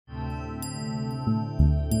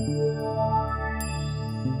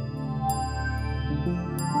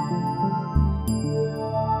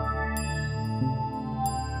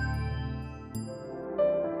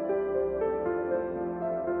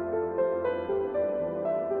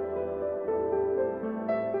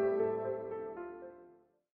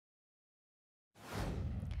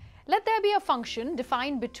there be a function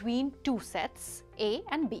defined between two sets, A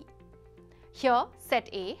and B. Here, set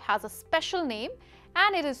A has a special name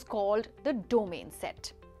and it is called the domain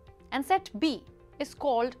set. And set B is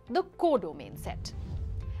called the codomain set.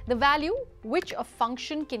 The value which a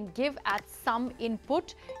function can give at some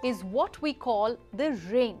input is what we call the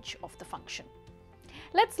range of the function.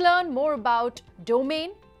 Let's learn more about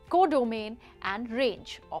domain, codomain and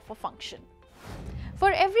range of a function.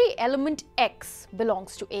 For every element x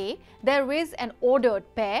belongs to A, there is an ordered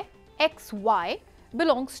pair xy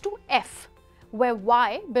belongs to F, where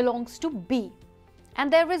y belongs to B.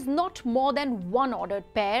 And there is not more than one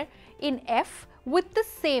ordered pair in F with the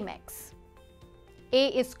same x. A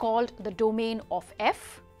is called the domain of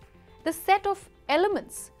F. The set of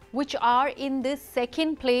elements which are in the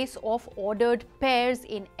second place of ordered pairs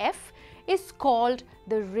in F is called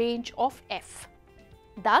the range of F.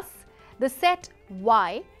 Thus, the set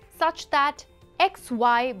Y such that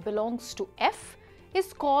xy belongs to F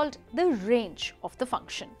is called the range of the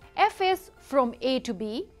function. F is from A to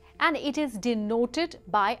B and it is denoted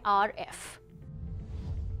by RF.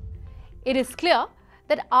 It is clear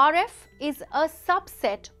that RF is a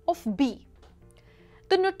subset of B.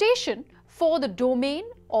 The notation for the domain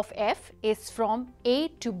of F is from A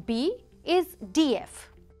to B is DF.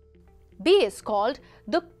 B is called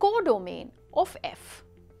the codomain of F.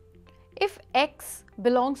 If x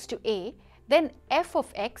belongs to A, then f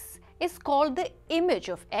of x is called the image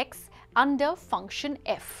of x under function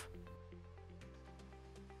f.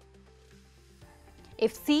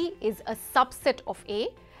 If C is a subset of A,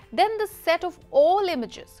 then the set of all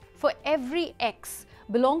images for every x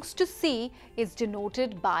belongs to C is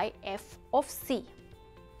denoted by f of C.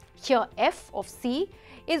 Here f of C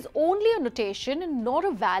is only a notation and not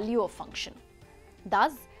a value of function.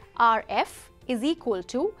 Thus, Rf is equal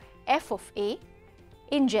to f of A.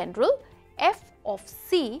 In general, f of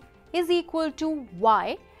C is equal to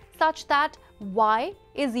y such that y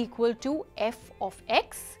is equal to f of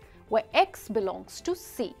x, where x belongs to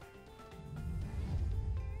C.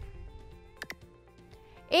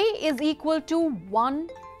 A is equal to 1,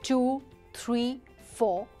 2, 3,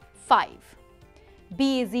 4, 5.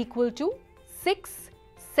 B is equal to 6,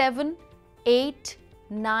 7, 8,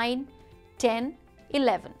 9, 10,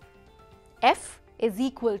 11. F is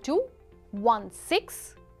equal to 1,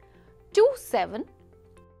 6, 2, 7,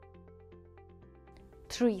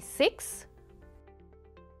 3, 6,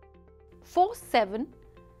 4, 7,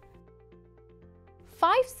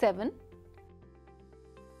 5, 7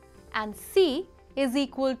 and C is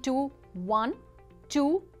equal to 1,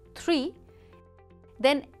 2, 3.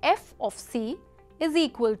 Then f of C is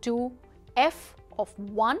equal to f of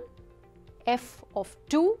 1, f of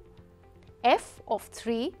 2, f of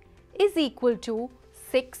 3 is equal to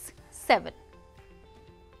 6, 7.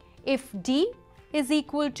 If D is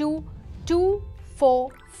equal to 2, 4,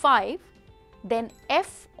 5, then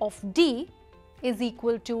f of D is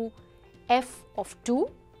equal to f of 2,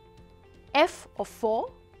 f of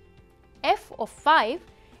 4, f of 5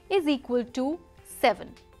 is equal to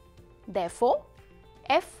 7. Therefore,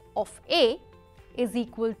 f of A is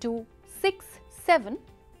equal to 6, 7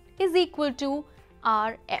 is equal to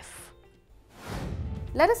RF.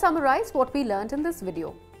 Let us summarize what we learned in this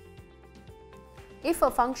video. If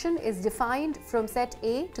a function is defined from set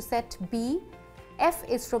A to set B, f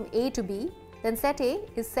is from A to B, then set A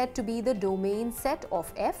is said to be the domain set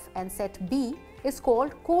of f and set B is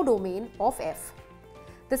called codomain of f.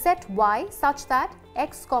 The set Y such that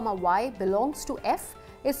x, y belongs to f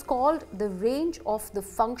is called the range of the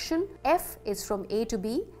function f is from A to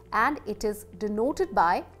B and it is denoted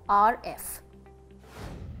by RF.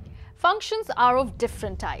 Functions are of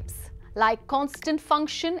different types like constant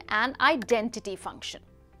function and identity function.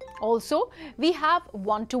 Also, we have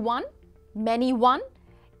one-to-one, many-one,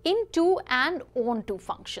 into and onto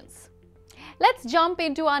functions. Let's jump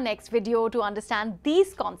into our next video to understand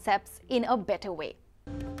these concepts in a better way.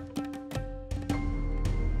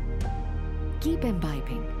 Keep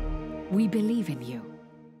imbibing. We believe in you.